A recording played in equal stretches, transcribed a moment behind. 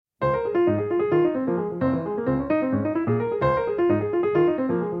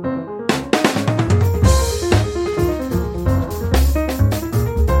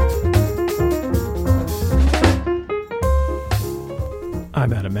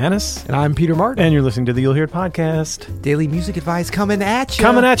Manis. And I'm Peter Martin. And you're listening to the You'll Hear It podcast. Daily music advice coming at you.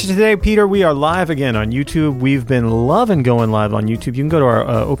 Coming at you today, Peter. We are live again on YouTube. We've been loving going live on YouTube. You can go to our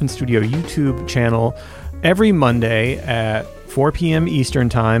Open Studio YouTube channel every Monday at 4 p.m. Eastern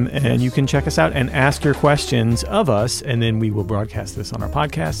Time, and you can check us out and ask your questions of us, and then we will broadcast this on our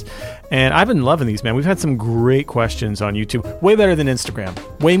podcast. And I've been loving these, man. We've had some great questions on YouTube. Way better than Instagram.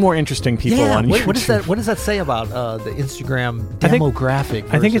 Way more interesting people on YouTube. What does that say about the Instagram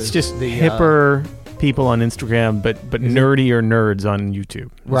demographic? I think it's just the hipper people on Instagram, but nerdier nerds on YouTube.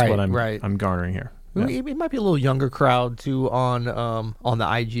 That's what I'm garnering here. Yeah. It might be a little younger crowd too on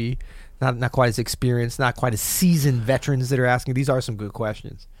the IG. Not quite as experienced, not quite as seasoned veterans that are asking. These are some good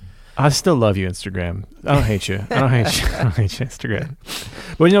questions. I still love you, Instagram. I don't hate you. I don't hate you, Instagram.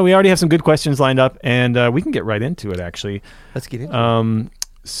 But we already have some good questions lined up, and we can get right into it, actually. Let's get into it.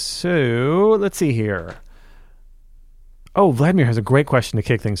 So let's see here. Oh, Vladimir has a great question to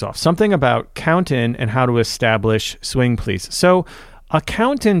kick things off. Something about count-in and how to establish swing, please. So a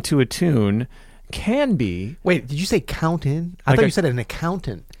count-in to a tune can be... Wait, did you say count-in? I thought you said an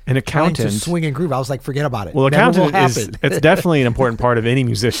accountant. An accountant to swing and groove. I was like, forget about it. Well, accountant it's definitely an important part of any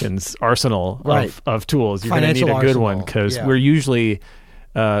musician's arsenal of tools. You're going to need a good one because we're usually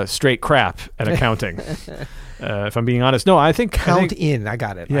straight crap at accounting. If I'm being honest. No, I think... Count-in. I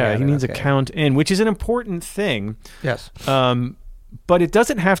got it. Yeah, he means a count-in, which is an important thing. Yes. But it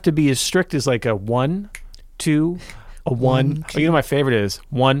doesn't have to be as strict as like a 1, 2, a 1. Oh, my favorite is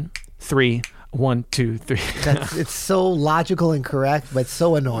 1, 3, 1, 2, 3. It's so logical and correct, but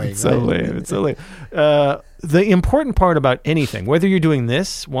so annoying. It's so lame. It's so lame. The important part about anything, whether you're doing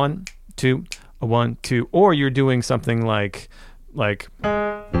this 1, 2, a 1, 2, or you're doing something like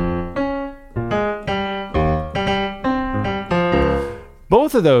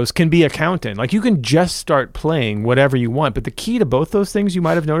both of those can be a count-in. Like you can just start playing whatever you want. But the key to both those things, you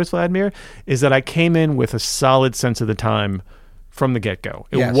might have noticed, Vladimir, is that I came in with a solid sense of the time from the get-go.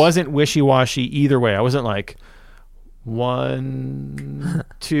 It wasn't wishy-washy either way. I wasn't like 1,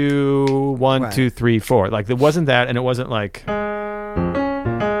 2, 1, 2, 3, 4. Like it wasn't that, and it wasn't like come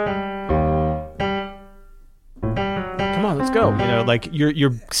on, let's go. Like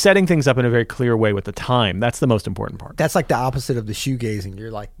you're setting things up in a very clear way with the time. That's the most important part. That's like the opposite of the shoegazing.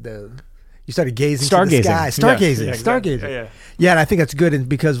 You're like you started gazing to the sky. Stargazing. Yeah, Stargazing. Yeah, and I think that's good. And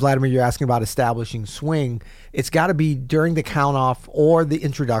because, Vladimir, you're asking about establishing swing, it's got to be during the count-off or the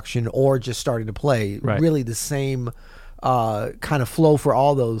introduction or just starting to play. Right. Really the same kind of flow for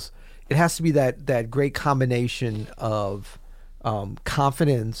all those. It has to be that great combination of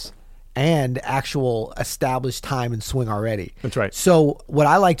confidence and actual established time and swing already. That's right. So what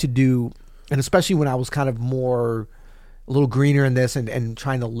I like to do, and especially when I was kind of a little greener in this and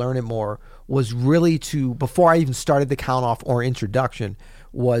trying to learn it more, was really to, before I even started the count off or introduction,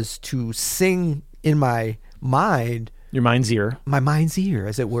 was to sing in my mind. Your mind's ear. My mind's ear,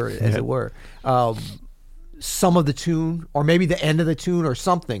 as it were. Some of the tune, or maybe the end of the tune, or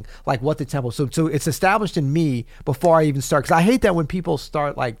something, like what the tempo. So it's established in me before I even start. Because I hate that when people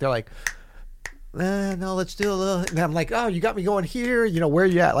start, like, they're like, no, let's do a little. And I'm like, oh, you got me going here. Where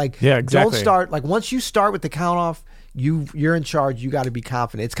you at? Like, yeah, exactly. Don't start. Like, once you start with the count off, you're in charge. You got to be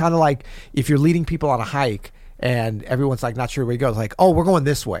confident. It's kind of like if you're leading people on a hike and everyone's like not sure where to go. It's like, oh, we're going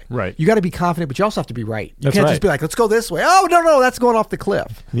this way. Right. You got to be confident, but you also have to be right. You That's can't right. just be like, let's go this way. Oh, no, that's going off the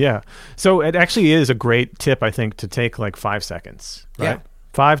cliff. Yeah. So it actually is a great tip, I think, to take like 5 seconds. Right? Yeah.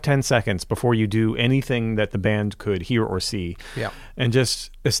 5-10 seconds before you do anything that the band could hear or see. Yeah. And just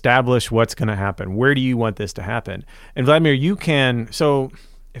establish what's going to happen. Where do you want this to happen? And Vladimir, you can. So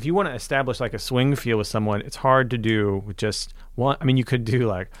if you want to establish like a swing feel with someone, it's hard to do with just one. I mean, you could do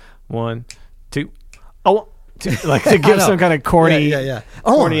like 1, 2, oh, like to give some kind of corny,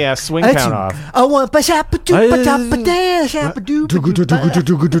 corny ass swing count off. Right?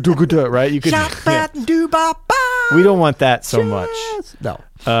 You could. We don't want that so much. No.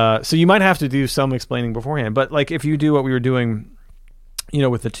 So you might have to do some explaining beforehand. But like if you do what we were doing,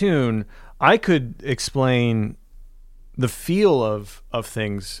 with the tune, I could explain the feel of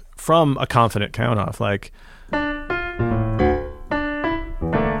things from a confident count off, like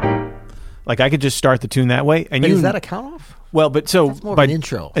I could just start the tune that way. And is that a count off? Well, but so that's more of an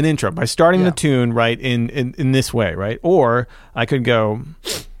intro. An intro by starting the tune right in this way, right? Or I could go,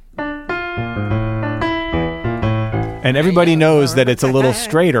 and everybody knows that it's a little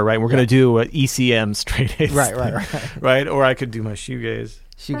straighter, right? We're going to do an ECM straight A, right. Right? Or I could do my shoegaze.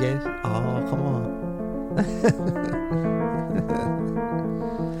 Shoegaze? Oh, come on.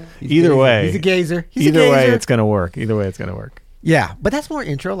 Either way, he's a gazer. Either way, it's going to work. Yeah, but that's more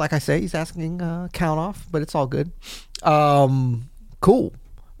intro. Like I say, he's asking count off, but it's all good. Cool.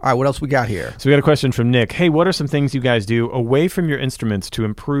 All right, what else we got here? So we got a question from Nick. Hey, what are some things you guys do away from your instruments to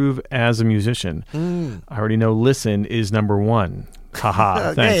improve as a musician? I already know listen is number one.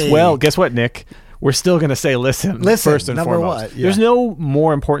 Haha, thanks. Hey. Well, guess what, Nick? We're still going to say listen first and number foremost. one, yeah. There's no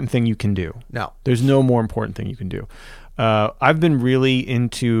more important thing you can do. No. There's no more important thing you can do. I've been really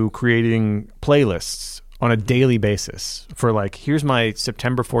into creating playlists on a daily basis for like, here's my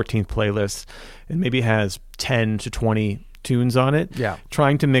September 14th playlist, and maybe it has 10 to 20 tunes on it. Yeah.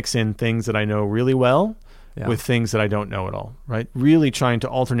 Trying to mix in things that I know really well with things that I don't know at all, right? Really trying to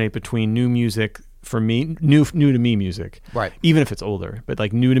alternate between new music for me, new to me music, right? Even if it's older, but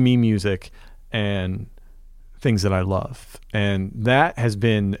like new to me music and things that I love. And that has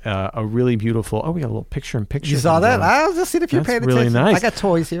been a really beautiful, we got a little picture-in-picture. You saw that? I was just seeing if you're paying attention. Really nice. I got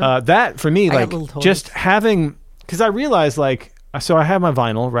toys here. That, for me, like, just having, because I realized, like, so I have my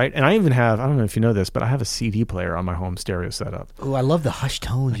vinyl, right? And I even have, I don't know if you know this, but I have a CD player on my home stereo setup. Oh, I love the hush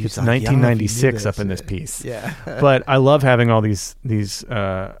tones. Like it's 1996 up in this piece. Yeah. But I love having all these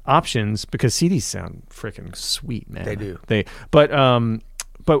options because CDs sound freaking sweet, man. They do.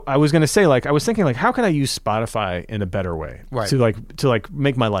 But I was gonna say, like, I was thinking, like, how can I use Spotify in a better way, right? To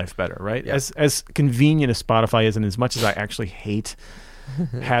make my life better, right? Yeah. As convenient as Spotify is, and as much as I actually hate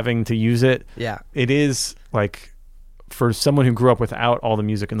having to use it, it is like, for someone who grew up without all the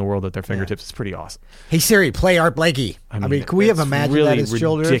music in the world at their fingertips, it's pretty awesome. Hey Siri, play Art Blakey. I mean, can we have imagined really that as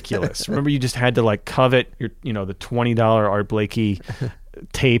children? Ridiculous. Remember, you just had to like covet your, the $20 Art Blakey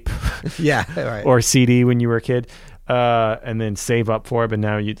tape, right, or CD when you were a kid, and then save up for it. But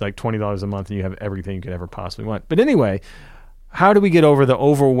now you like $20 a month, and you have everything you could ever possibly want. But anyway, how do we get over the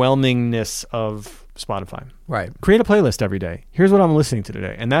overwhelmingness of Spotify? Right. Create a playlist every day. Here's what I'm listening to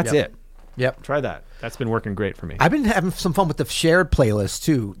today, and that's it. Yep. Try that. That's been working great for me. I've been having some fun with the shared playlist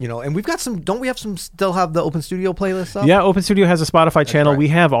too, and we've got some, don't we have some, still have the Open Studio playlist up? Yeah, Open Studio has a Spotify channel. Right. We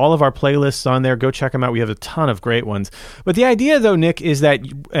have all of our playlists on there. Go check them out. We have a ton of great ones. But the idea, though, Nick, is that,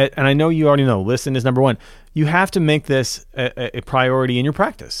 and I know you already know, listen is number one. You have to make this a priority in your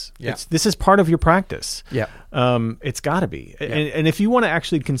practice. Yeah. This is part of your practice. Yeah. It's got to be. Yeah. And if you want to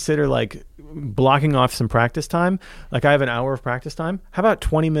actually consider like blocking off some practice time, like I have an hour of practice time, how about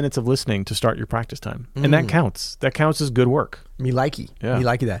 20 minutes of listening to start your practice time? And that counts. That counts as good work. Me likey. Yeah. Me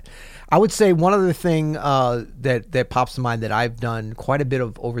likey that. I would say one other thing that pops to mind that I've done quite a bit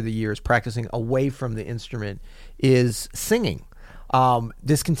of over the years practicing away from the instrument is singing.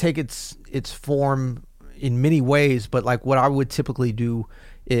 This can take its form in many ways, but like what I would typically do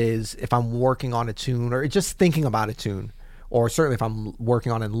is if I'm working on a tune or just thinking about a tune, or certainly if I'm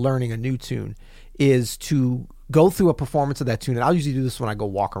working on and learning a new tune, is to go through a performance of that tune. And I'll usually do this when I go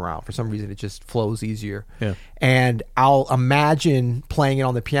walk around. For some reason, it just flows easier. Yeah. And I'll imagine playing it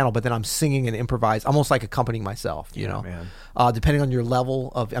on the piano, but then I'm singing and improvise, almost like accompanying myself, you know? Man. Depending on your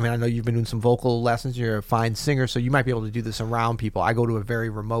level of, I know you've been doing some vocal lessons, you're a fine singer, so you might be able to do this around people. I go to a very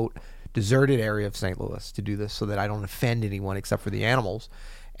remote, deserted area of St. Louis to do this so that I don't offend anyone except for the animals.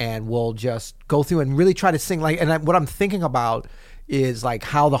 And we'll just go through and really try to sing what I'm thinking about is like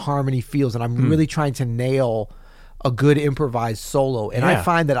how the harmony feels, and I'm really trying to nail a good improvised solo. And I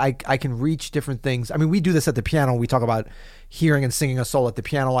find that I can reach different things. I mean, we do this at the piano. We talk about hearing and singing a solo at the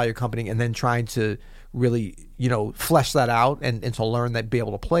piano while you're accompanying, and then trying to really, flesh that out and to learn that, be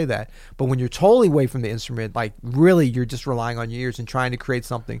able to play that. But when you're totally away from the instrument, like really you're just relying on your ears and trying to create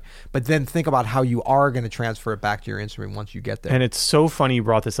something, but then think about how you are going to transfer it back to your instrument once you get there. And it's so funny you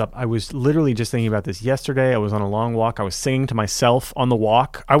brought this up. I was literally just thinking about this yesterday. I was on a long walk. I was singing to myself on the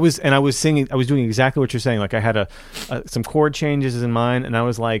walk. I was doing exactly what you're saying. Like I had some chord changes in mind, and I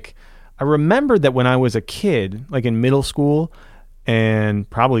was like, I remembered that when I was a kid, like in middle school, and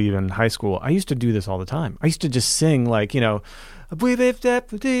probably even high school, I used to do this all the time. I used to just sing like, remember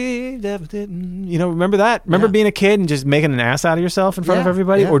that? Remember being a kid and just making an ass out of yourself in front of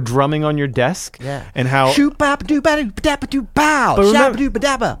everybody, or drumming on your desk? Yeah. And how But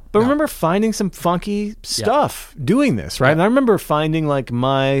remember finding some funky stuff doing this, right? And I remember finding like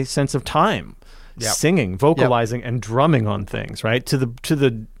my sense of time. Singing, vocalizing, and drumming on things, right? To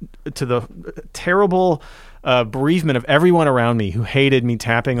the terrible bereavement of everyone around me who hated me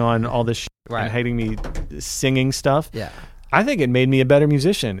tapping on all this shit and hating me singing stuff. Yeah. I think it made me a better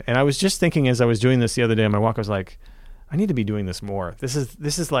musician. And I was just thinking as I was doing this the other day on my walk, I was like, I need to be doing this more. This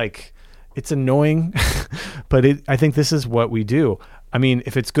is like, it's annoying, but I think this is what we do. I mean,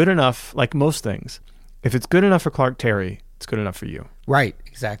 if it's good enough, like most things, if it's good enough for Clark Terry, it's good enough for you. Right,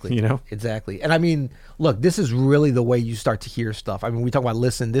 exactly. Exactly. And I mean, look, this is really the way you start to hear stuff. I mean, we talk about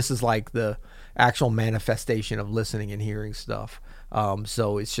listen. This is like the actual manifestation of listening and hearing stuff.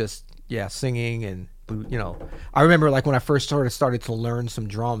 So it's just, singing and you know, I remember like when I first started to learn some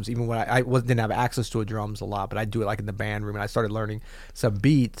drums, even when didn't have access to a drums a lot, but I'd do it like in the band room, and I started learning some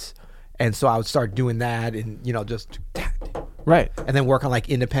beats, and so I would start doing that, and you know, just Right. and then work on like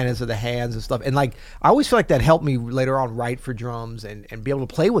independence of the hands and stuff, and like I always feel like that helped me later on write for drums and be able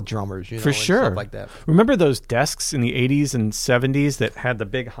to play with drummers, you know, For and sure. stuff like that. Remember those desks in the 80s and 70s that had the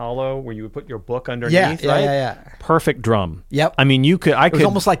big hollow where you would put your book underneath, Yeah, right? yeah. Perfect drum. Yep. I mean, It was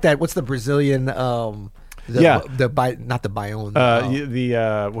almost like that. What's the Brazilian? Not the Bayonne.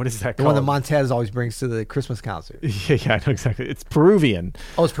 What is that the called? one that Montez always brings to the Christmas concert. Yeah, I know exactly. It's Peruvian.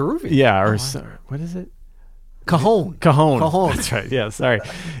 Oh, it's Peruvian. Yeah, what is it? Cajon. That's right. Yeah, sorry.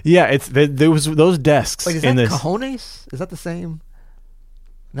 Yeah, it's there was those desks. Wait, is in that this. cajones? Is that the same?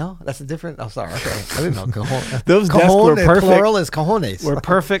 No, that's a different. Oh, sorry. Okay, I didn't know cajon. Those desks were perfect. Plural is cajones. Were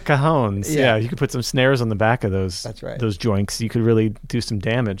perfect cajones. Yeah. Yeah, you could put some snares on the back of those. That's right. Those joints, you could really do some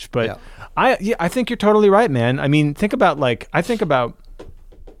damage. But Yeah. I think you're totally right, man. I mean, I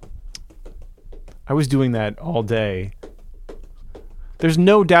was doing that all day. There's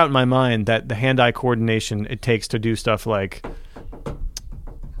no doubt in my mind that the hand-eye coordination it takes to do stuff like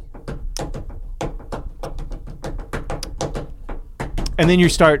and then you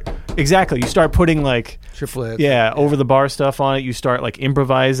start putting like Triplets. over the bar stuff on it. You start like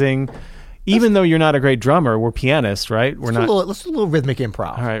improvising. Even though you're not a great drummer, we're pianists, right? We're not. Let's do a little rhythmic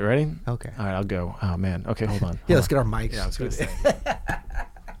improv. All right, ready? Okay. All right, I'll go. Oh man. Okay, hold on. Yeah, let's get our mics. Yeah, I was gonna say.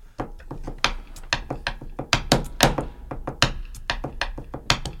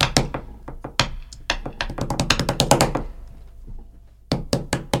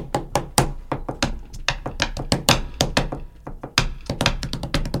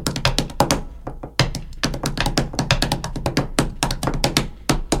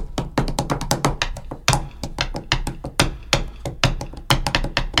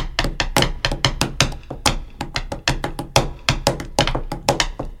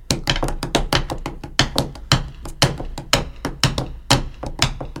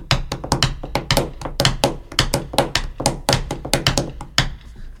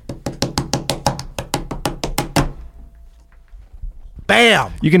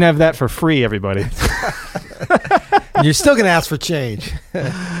 Bam! You can have that for free, everybody. You're still gonna ask for change.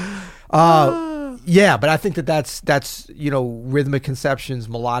 Yeah, but I think that's rhythmic conceptions,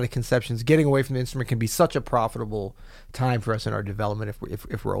 melodic conceptions. Getting away from the instrument can be such a profitable time for us in our development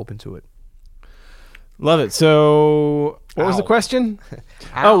if we're open to it. Love it. So, what was the question?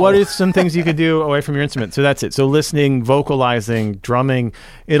 What are some things you could do away from your instrument? So that's it. So listening, vocalizing, drumming,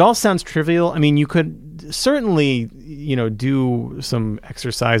 it all sounds trivial. I mean, you could certainly, do some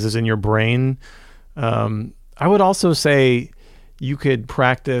exercises in your brain. I would also say you could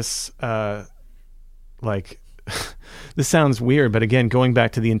practice, this sounds weird, but again, going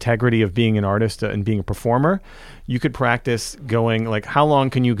back to the integrity of being an artist and being a performer, you could practice going how long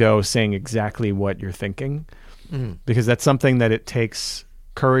can you go saying exactly what you're thinking? Because that's something that it takes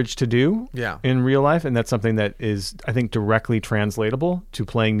courage to do in real life. And that's something that is, I think, directly translatable to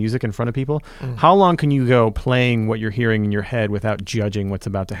playing music in front of people. How long can you go playing what you're hearing in your head without judging what's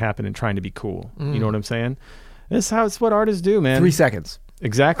about to happen and trying to be cool? You know what I'm saying? It's what artists do, man. 3 seconds.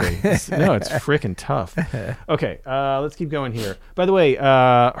 Exactly. It's freaking tough. Okay, let's keep going here. By the way,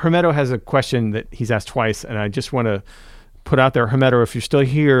 Hermeto has a question that he's asked twice, and I just want to put out there, Hermeto, if you're still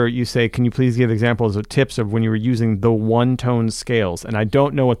here, you say, can you please give examples of tips of when you were using the one-tone scales? And I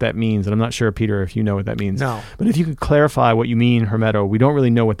don't know what that means, and I'm not sure, Peter, if you know what that means. No. But if you could clarify what you mean, Hermeto, we don't really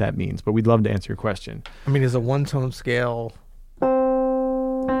know what that means, but we'd love to answer your question. I mean, is a one-tone scale...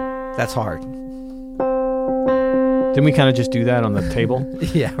 That's hard. Didn't we kind of just do that on the table?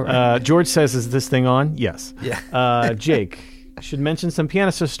 Yeah, right. George says, is this thing on? Yes. Yeah. Jake, should mention some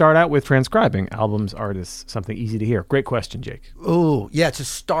pianists to start out with transcribing albums, artists, something easy to hear. Great question, Jake. Oh, yeah, to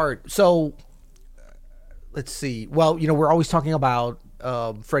start. So, let's see. Well, we're always talking about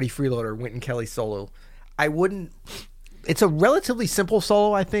Freddie Freeloader, Wynton Kelly solo. It's a relatively simple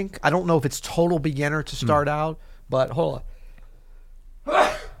solo, I think. I don't know if it's total beginner to start out, but hold on.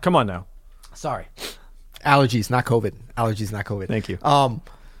 Come on now. Sorry. Allergies, not COVID. Allergies, not COVID. Thank you.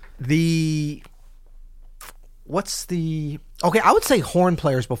 Okay, I would say horn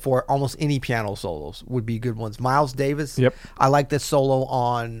players before almost any piano solos would be good ones. Miles Davis. Yep. I like this solo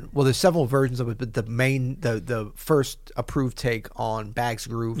on, there's several versions of it, but the first approved take on Bag's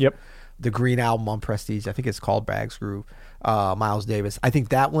Groove. Yep. The Green album on Prestige. I think it's called Bag's Groove. Miles Davis. I think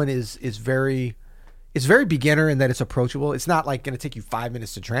that one is very it's very beginner in that it's approachable. It's not like going to take you 5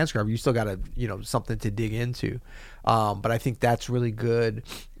 minutes to transcribe. You still got to, something to dig into. But I think that's really good.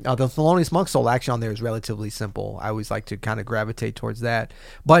 The Thelonious Monk solo actually on there is relatively simple. I always like to kind of gravitate towards that.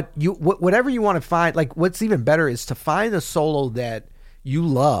 But whatever you want to find, like what's even better is to find a solo that you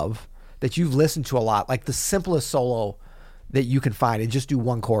love, that you've listened to a lot, like the simplest solo that you can find, and just do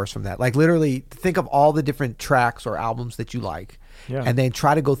one chorus from that. Like literally think of all the different tracks or albums that you like. Yeah. And then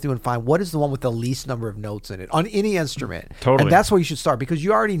try to go through and find what is the one with the least number of notes in it on any instrument. Totally. And that's where you should start, because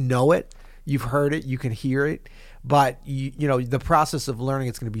you already know it. You've heard it. You can hear it. But, the process of learning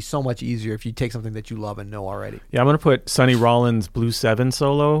it's going to be so much easier if you take something that you love and know already. Yeah, I'm going to put Sonny Rollins' Blue 7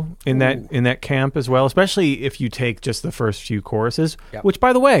 solo in that camp as well, especially if you take just the first few choruses, which,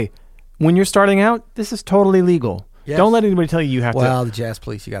 by the way, when you're starting out, this is totally legal. Yes. Don't let anybody tell you have to. Well, the jazz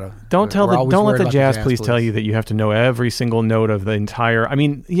police, you got to. Don't let the jazz police tell you that you have to know every single note of the entire. I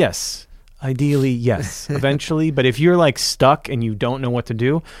mean, yes, ideally, yes, eventually. But if you're like stuck and you don't know what to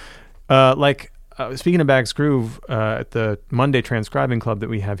do, speaking of Bags Groove, at the Monday Transcribing Club that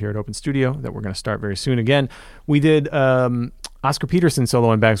we have here at Open Studio, that we're going to start very soon again, we did Oscar Peterson solo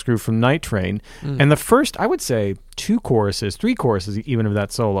on Bags Groove from Night Train. And the first, I would say, 3 choruses even of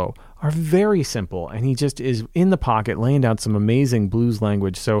that solo are very simple. And he just is in the pocket, laying down some amazing blues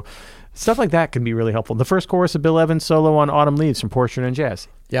language. So stuff like that can be really helpful. The first chorus of Bill Evans' solo on Autumn Leaves from Portrait and Jazz.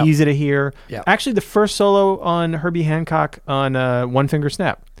 Yep. Easy to hear. Yep. Actually, the first solo on Herbie Hancock on One Finger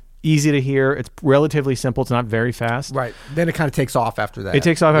Snap. Easy to hear. It's relatively simple. It's not very fast. Right. Then it kind of takes off after that. It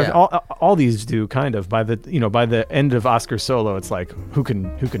takes off. Yeah. All these do kind of. By the end of Oscar's solo, it's like who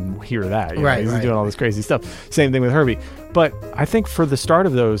can hear that? Right. He's doing all this crazy stuff. Same thing with Herbie. But I think for the start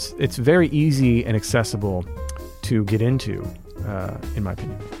of those, it's very easy and accessible to get into, in my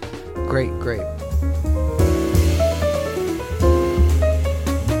opinion. Great.